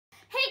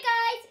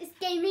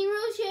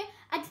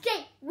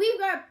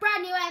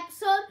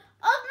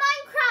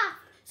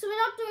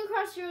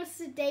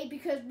yesterday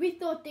because we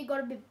thought they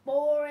got a bit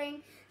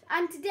boring.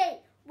 And today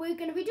we're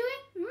going to be doing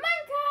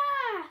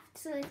Minecraft.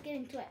 So let's get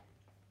into it.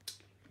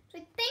 So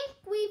I think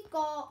we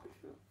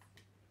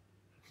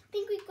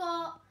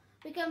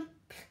can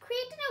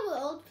create a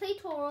world, play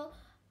tutorial,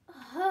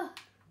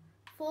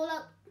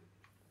 Fallout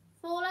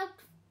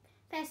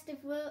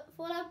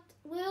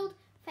World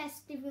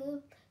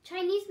Festival,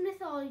 Chinese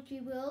Mythology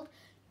World,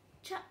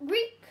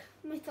 Greek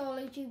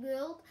Mythology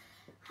World,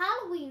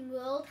 Halloween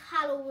World,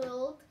 Hallow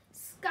World,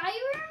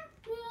 Skyrim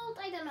World,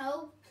 I don't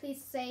know,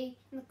 please say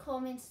in the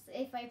comments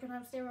if I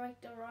pronounced it right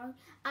or wrong,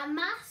 a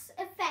Mass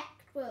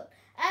Effect World.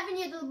 I haven't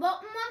used the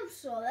bottom one,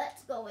 so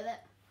let's go with it.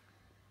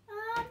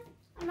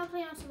 I'm not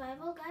playing on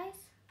survival,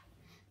 guys.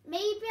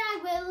 Maybe I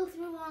will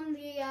through on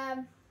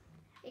the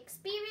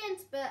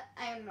experience, but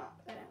I'm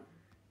not gonna.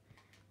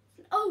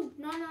 Oh,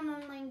 not an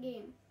online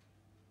game.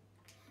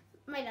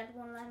 My dad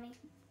won't let me.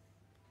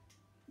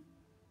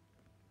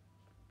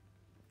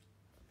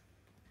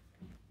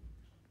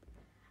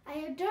 I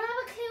don't have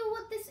a clue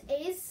what this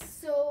is,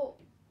 so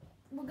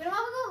we're gonna have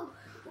a go.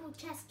 Oh,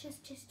 chest.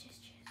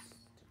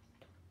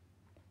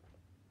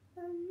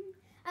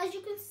 As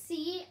you can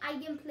see, I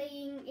am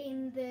playing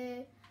in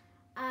the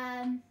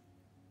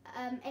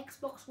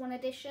Xbox One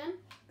edition,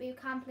 but you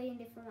can play in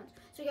different ones.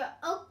 So you got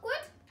oak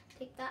wood,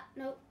 take that,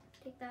 no,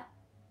 take that,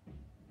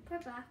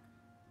 put it back,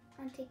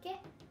 and take it.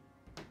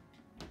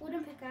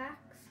 Wooden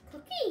pickaxe,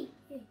 cookie,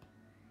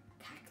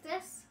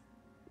 cactus.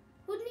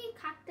 Who'd need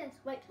cactus?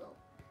 White wool.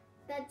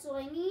 That's all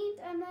I need,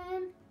 and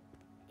then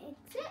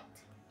it's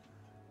it.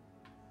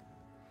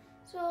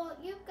 So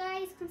you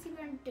guys can see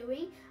what I'm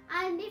doing,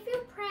 and if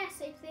you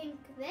press, I think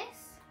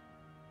this,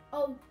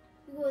 oh,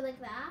 you go like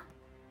that,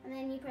 and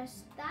then you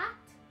press that,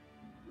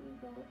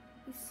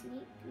 you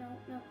sneak, no,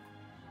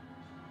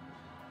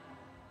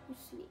 you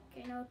sneak,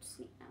 I know how to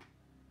sneak now,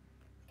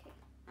 okay,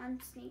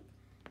 and sneak.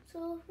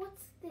 So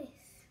what's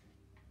this?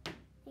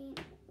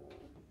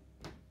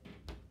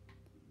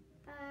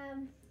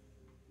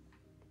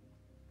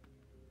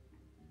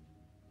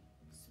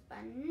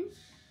 Sponge.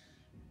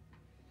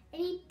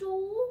 Any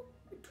door?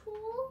 A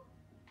tool?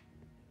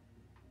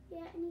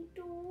 Yeah, any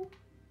door?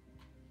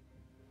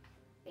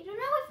 I don't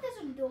know if there's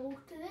a door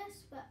to this,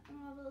 but I'm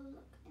gonna have a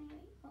look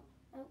anyway.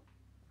 Oh.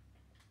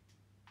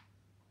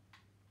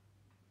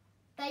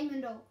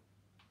 Diamond ore.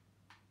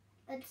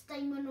 That's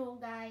diamond ore,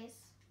 guys.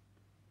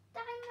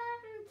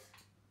 Diamond!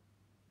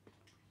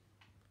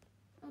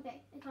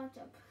 Okay, I can't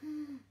jump.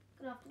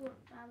 Gonna have to go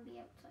around the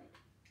outside.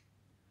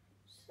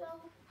 So,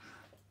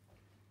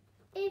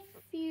 if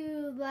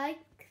you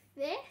like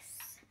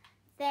this,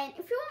 then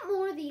if you want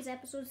more of these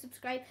episodes,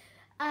 subscribe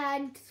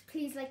and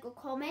please like or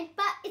comment.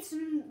 But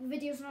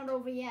video's not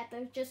over yet.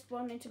 I just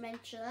wanted to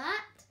mention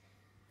that.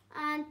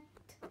 And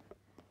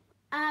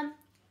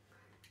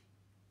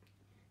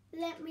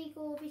let me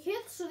go over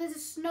here. So there's a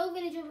snow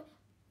village.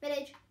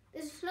 There's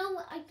a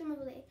snow item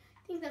over there.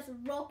 I think that's a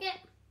rocket.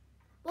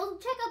 Well,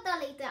 check out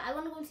that later. I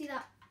want to go and see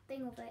that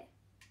thing over there.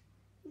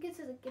 I think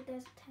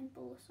there's a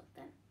temple or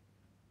something.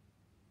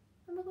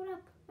 Am I going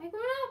up? Am I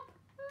going up?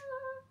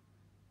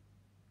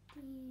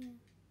 Yeah.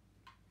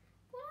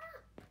 Go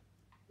up.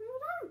 Go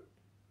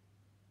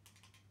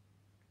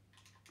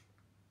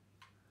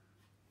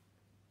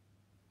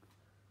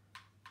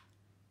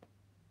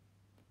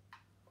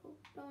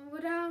down. Go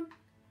down.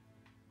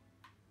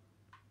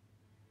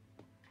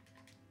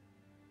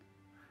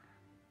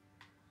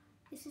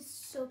 This is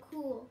so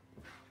cool.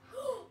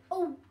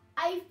 Oh,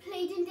 I've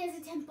played in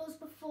desert temples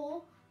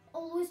before.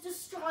 Always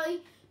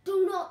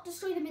do not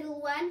destroy the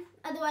middle one,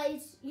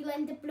 otherwise you'll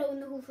end up blowing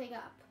the whole thing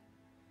up.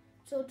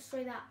 So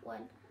destroy that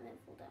one and then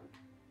fall down.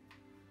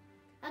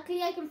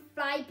 Luckily I can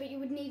fly, but you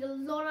would need a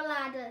lot of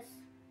ladders.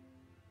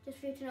 Just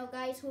for you to know,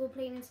 guys who are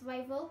playing in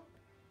survival.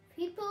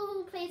 People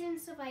who play in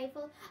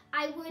survival,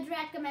 I would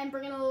recommend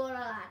bringing a lot of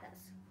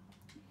ladders.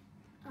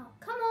 Oh,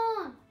 come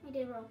on! I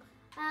did wrong.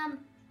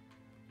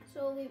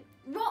 So the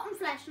rotten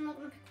flesh, I'm not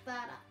going to pick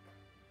that up.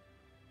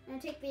 I'm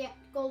going to take the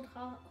gold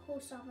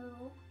horse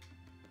armor.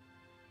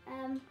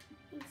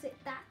 Exit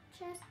that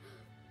chest.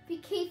 Be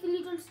careful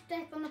you don't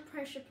step on the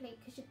pressure plate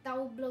because that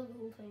will blow the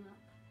whole thing up.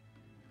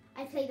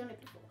 I played on it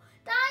before.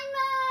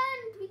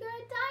 Diamond! We got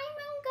a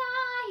diamond,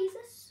 guys!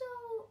 That's so...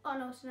 Oh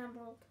no, it's an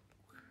emerald.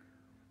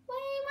 Why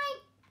am I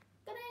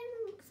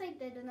getting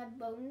excited and have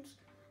bones?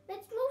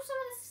 Let's move some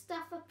of the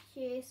stuff up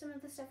here. Some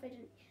of the stuff I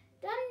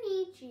don't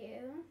need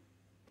you.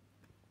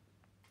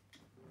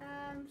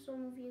 So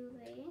move you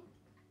there.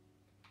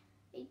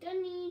 I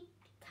don't need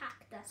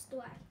cactus,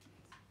 do I?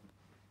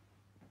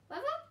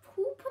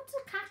 Who puts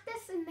a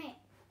cactus in there?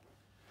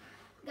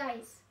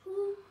 Guys,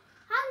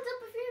 hands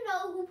up if you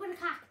know who put a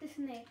cactus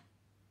in there.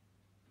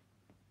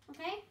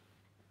 Okay?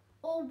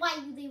 Or why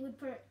they would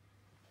put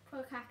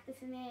a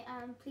cactus in there.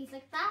 Please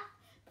like that.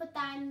 Put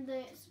that in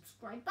the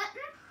subscribe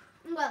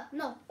button. Well,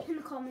 no, in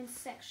the comments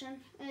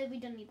section. We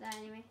don't need that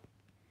anyway.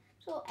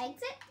 So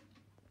exit.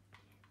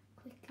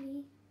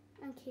 Quickly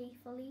and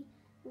carefully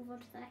move on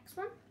to the next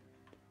one.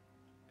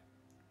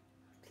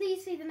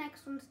 Please say the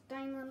next one's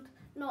diamond,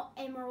 not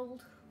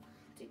emerald.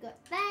 So you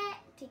got that,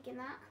 taking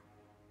that.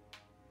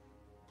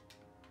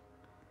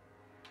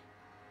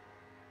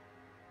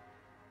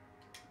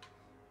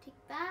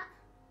 Take that.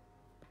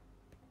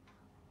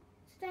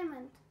 It's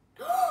diamond.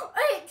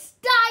 It's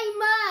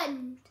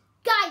diamond!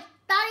 Guys,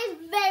 that is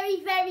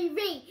very, very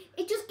rare.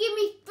 It just gave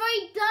me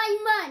 3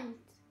 diamonds.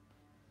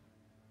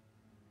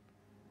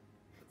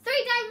 3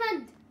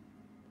 diamonds.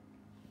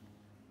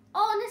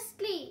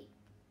 Honestly.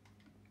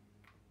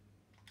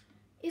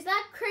 Is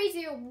that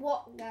crazy or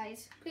what,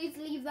 guys? Please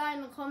leave that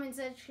in the comment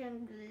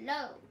section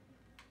below.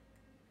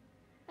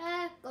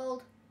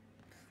 Gold.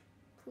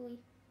 Please.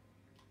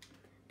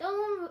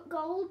 Don't want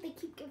gold. They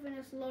keep giving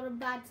us a lot of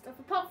bad stuff.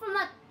 Apart from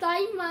that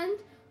diamond.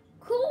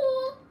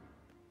 Cool.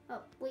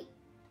 Oh, wait.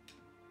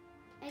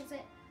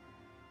 Exit.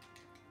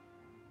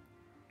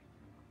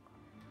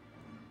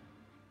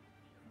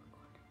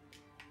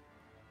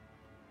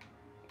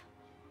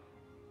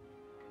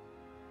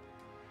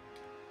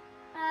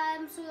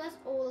 So that's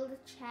all the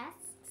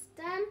chests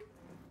done.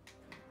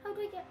 How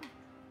do I get?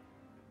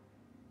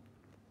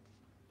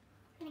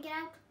 Can I get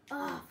out?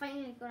 Oh,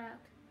 finally got out.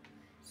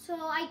 So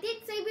I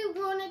did say we were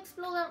going to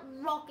explore that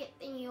rocket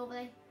thingy over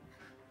there.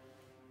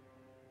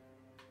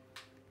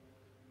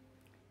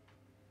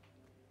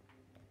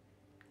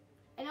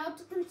 I know how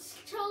to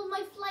control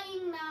my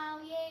flying now,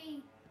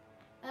 yay.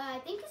 I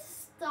think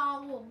it's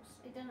Star Wars,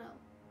 I don't know.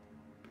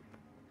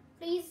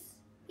 Please,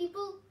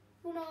 people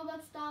who know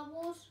about Star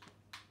Wars,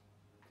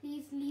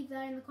 please leave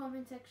that in the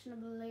comment section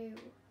below.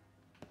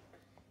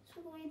 So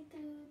we're going to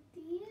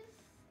do these.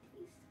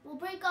 We'll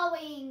break our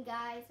way in,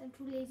 guys. I'm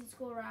too lazy to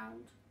go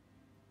around.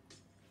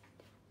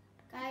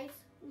 Guys,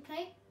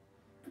 okay?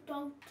 But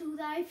don't do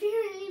that if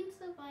you're in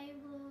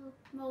survival.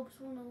 Mobs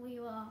will know who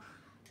you are.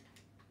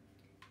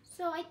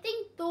 So I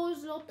think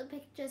those are the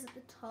pictures at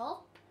the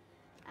top.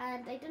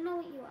 And I don't know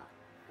what you are.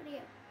 What are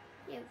you?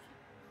 Yes.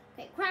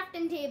 Okay,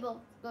 crafting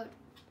table. Good.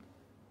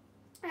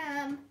 What did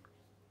I do?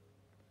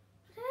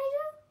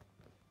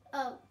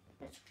 Oh,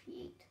 let's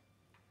create.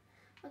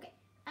 Okay,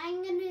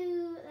 I'm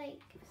gonna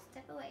like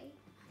step away.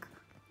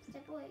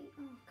 Step away.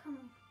 Oh, come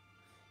on.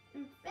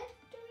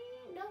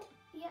 Inventory. No.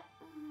 Yeah.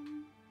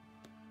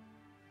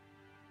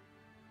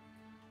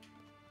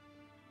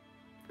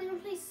 I'm gonna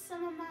place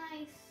some of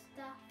my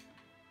stuff.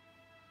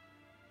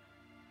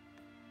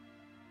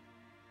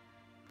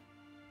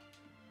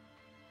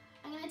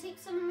 I'm gonna take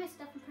some of my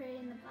stuff and put it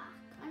in the back.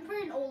 I'm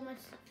putting all my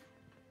stuff.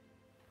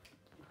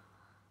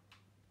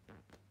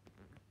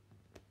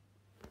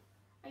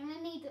 I'm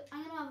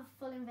gonna have a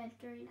full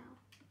inventory now.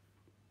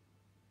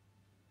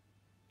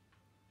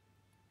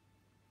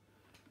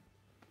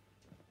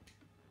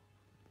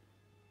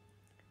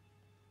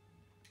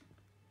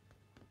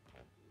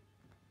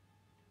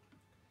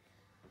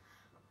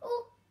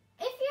 Oh,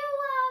 if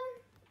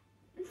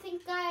you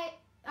think I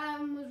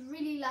was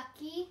really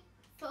lucky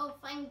for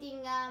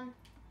finding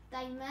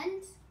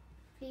diamonds,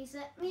 please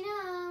let me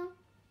know.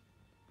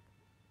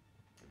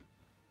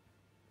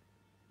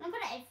 I'm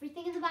gonna put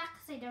everything in the back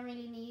because I don't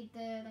really need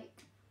the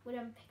like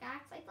wooden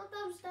pickaxe. I thought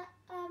that was the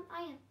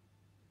iron.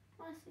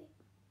 Honestly,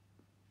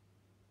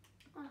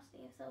 I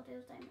thought it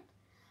was diamond.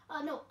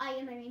 Oh no,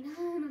 iron. I mean,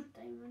 not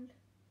diamond.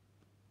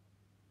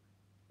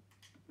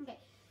 Okay,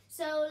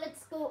 so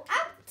let's go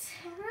out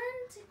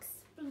and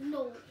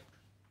explore.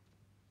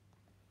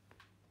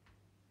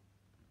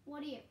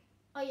 What are you?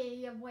 Oh yeah,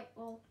 you have white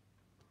wool.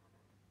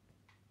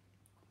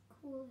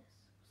 Cool.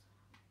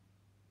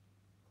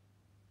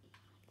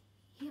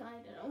 Yeah,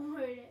 I don't know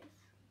where it is.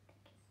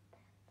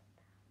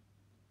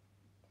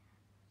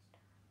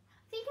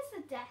 I think it's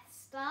the Death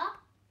Star.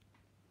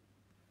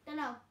 Don't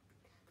know.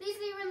 Please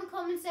leave it in the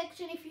comment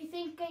section if you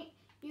think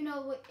you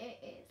know what it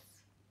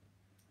is.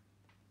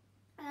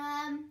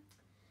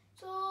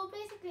 So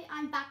basically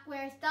I'm back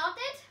where I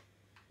started.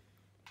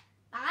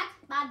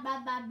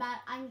 Bad.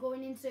 I'm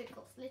going in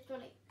circles,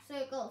 literally.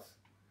 Circles.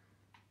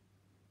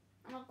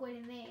 I'm not going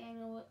in there, I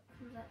know what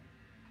comes up.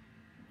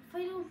 If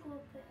I don't go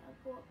up there, I'll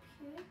go up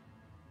here.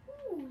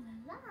 Ooh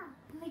la la.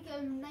 Like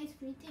a nice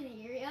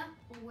meeting area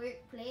or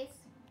workplace.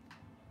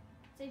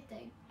 Same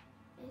thing,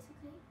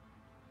 basically.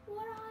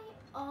 What are you?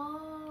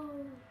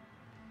 Oh.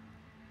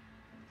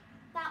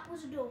 That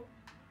was a door.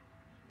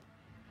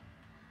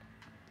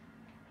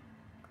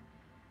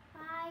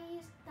 Why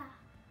is that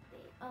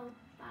there? Oh,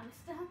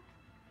 banister.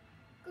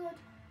 Good.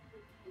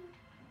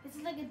 This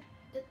is like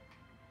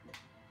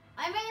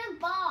I made a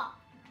bar.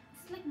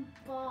 It's like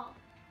a bar.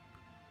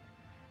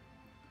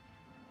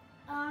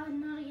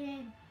 Not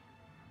again.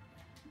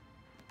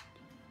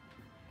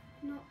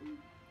 No.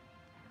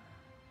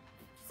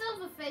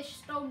 Silverfish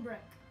stone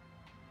brick.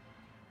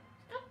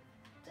 Stop.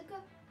 Go.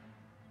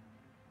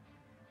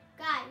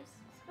 Guys,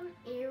 it's an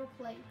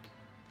airplane.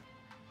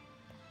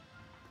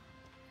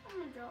 I'm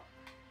gonna drop.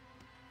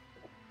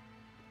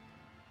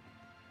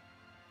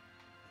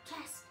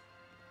 Chest.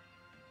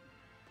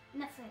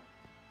 Nothing.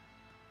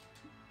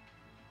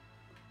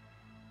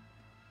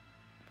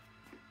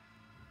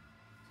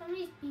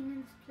 Somebody's been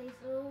in this place.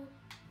 Oh,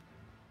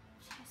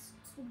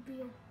 chests will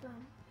be open.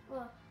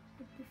 Well,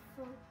 would be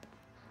full.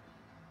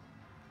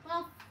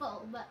 Well,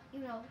 full, but you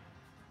know,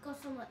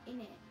 got somewhat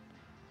in it.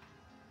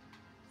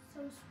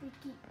 So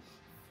spooky.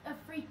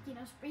 Freaky,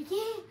 not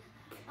spooky.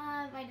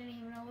 I don't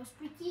even know what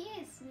spooky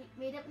is.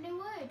 Made up new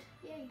word.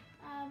 Yay.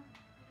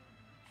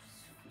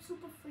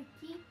 Super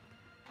freaky.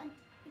 And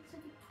it's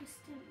like a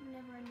twisted,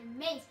 never-ending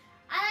maze.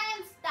 And I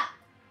am stuck.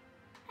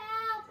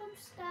 Help! I'm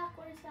stuck.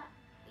 What is that?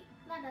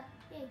 Ladder.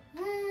 Yay.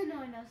 No,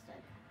 I'm not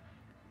stuck.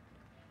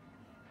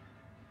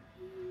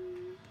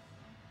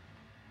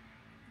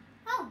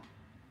 Oh!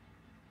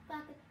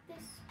 Back at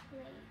this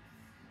place.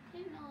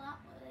 Didn't know that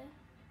was there.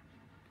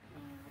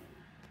 Anyway.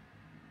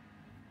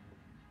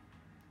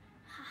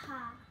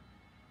 Haha.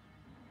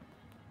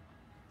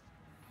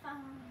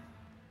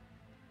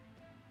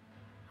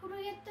 How do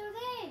I get through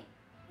there?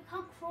 I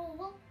can't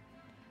crawl.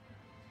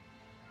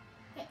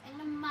 Okay, and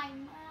then my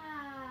mind.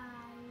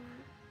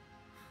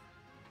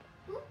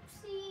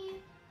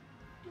 Oopsie.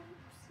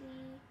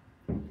 Oopsie.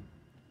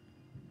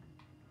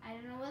 I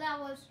don't know what that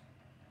was.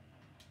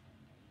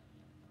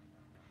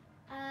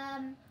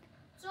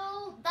 So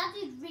that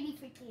is really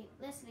freaky.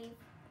 Let's leave.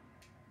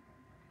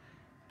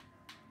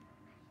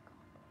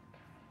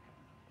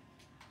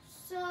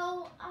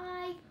 So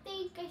I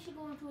think I should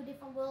go into a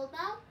different world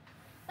now.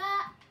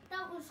 But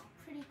that was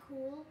pretty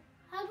cool.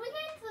 How do we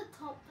get to the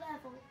top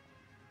level?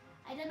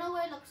 I don't know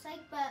what it looks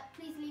like, but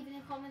please leave in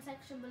the comment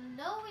section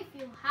below if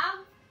you do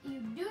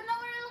know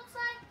what it looks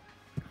like.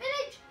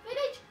 Village,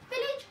 village,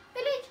 village,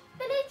 village,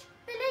 village,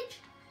 village,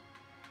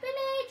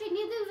 village. I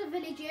knew there was a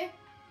village here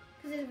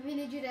because there's a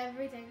village and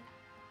everything.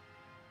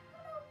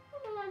 Oh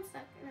no, I'm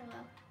stuck. Oh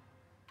well.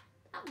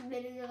 That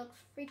villager looks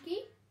freaky.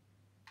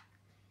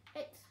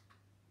 It's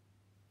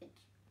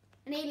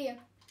an alien.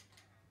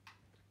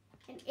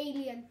 An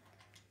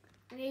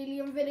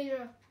alien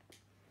villager.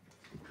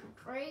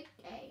 Freaky.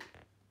 Hey!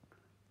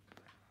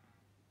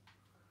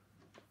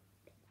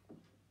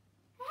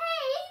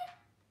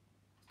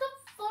 Stop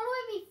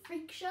following me,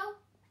 freak show.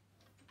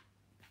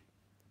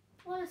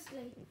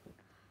 Honestly,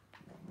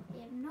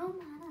 you have no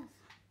manners.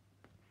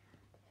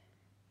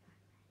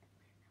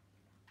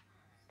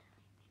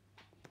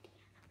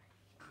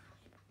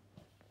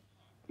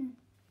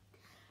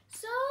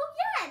 So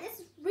yeah, this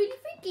is really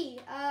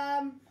freaky.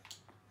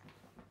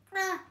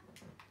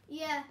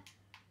 Yeah,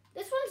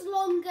 this one's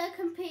longer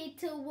compared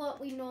to what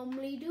we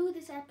normally do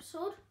this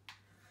episode.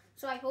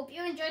 So I hope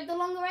you enjoyed the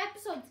longer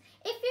episodes.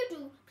 If you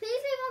do,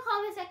 please leave in the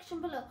comment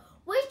section below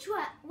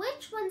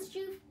which ones do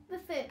you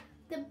prefer,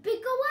 the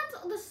bigger ones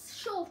or the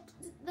shorter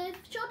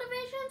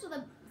versions or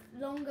the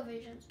longer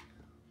versions.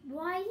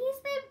 Why is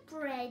there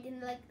bread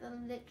in like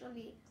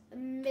literally the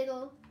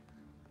middle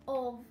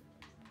of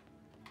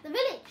the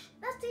village?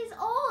 That is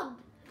odd.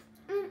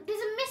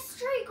 There's a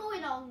mystery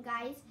going on,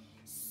 guys.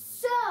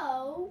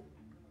 So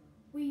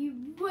we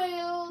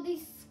will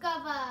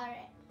discover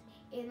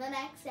it in the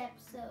next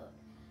episode.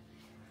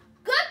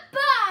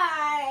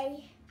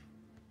 Goodbye!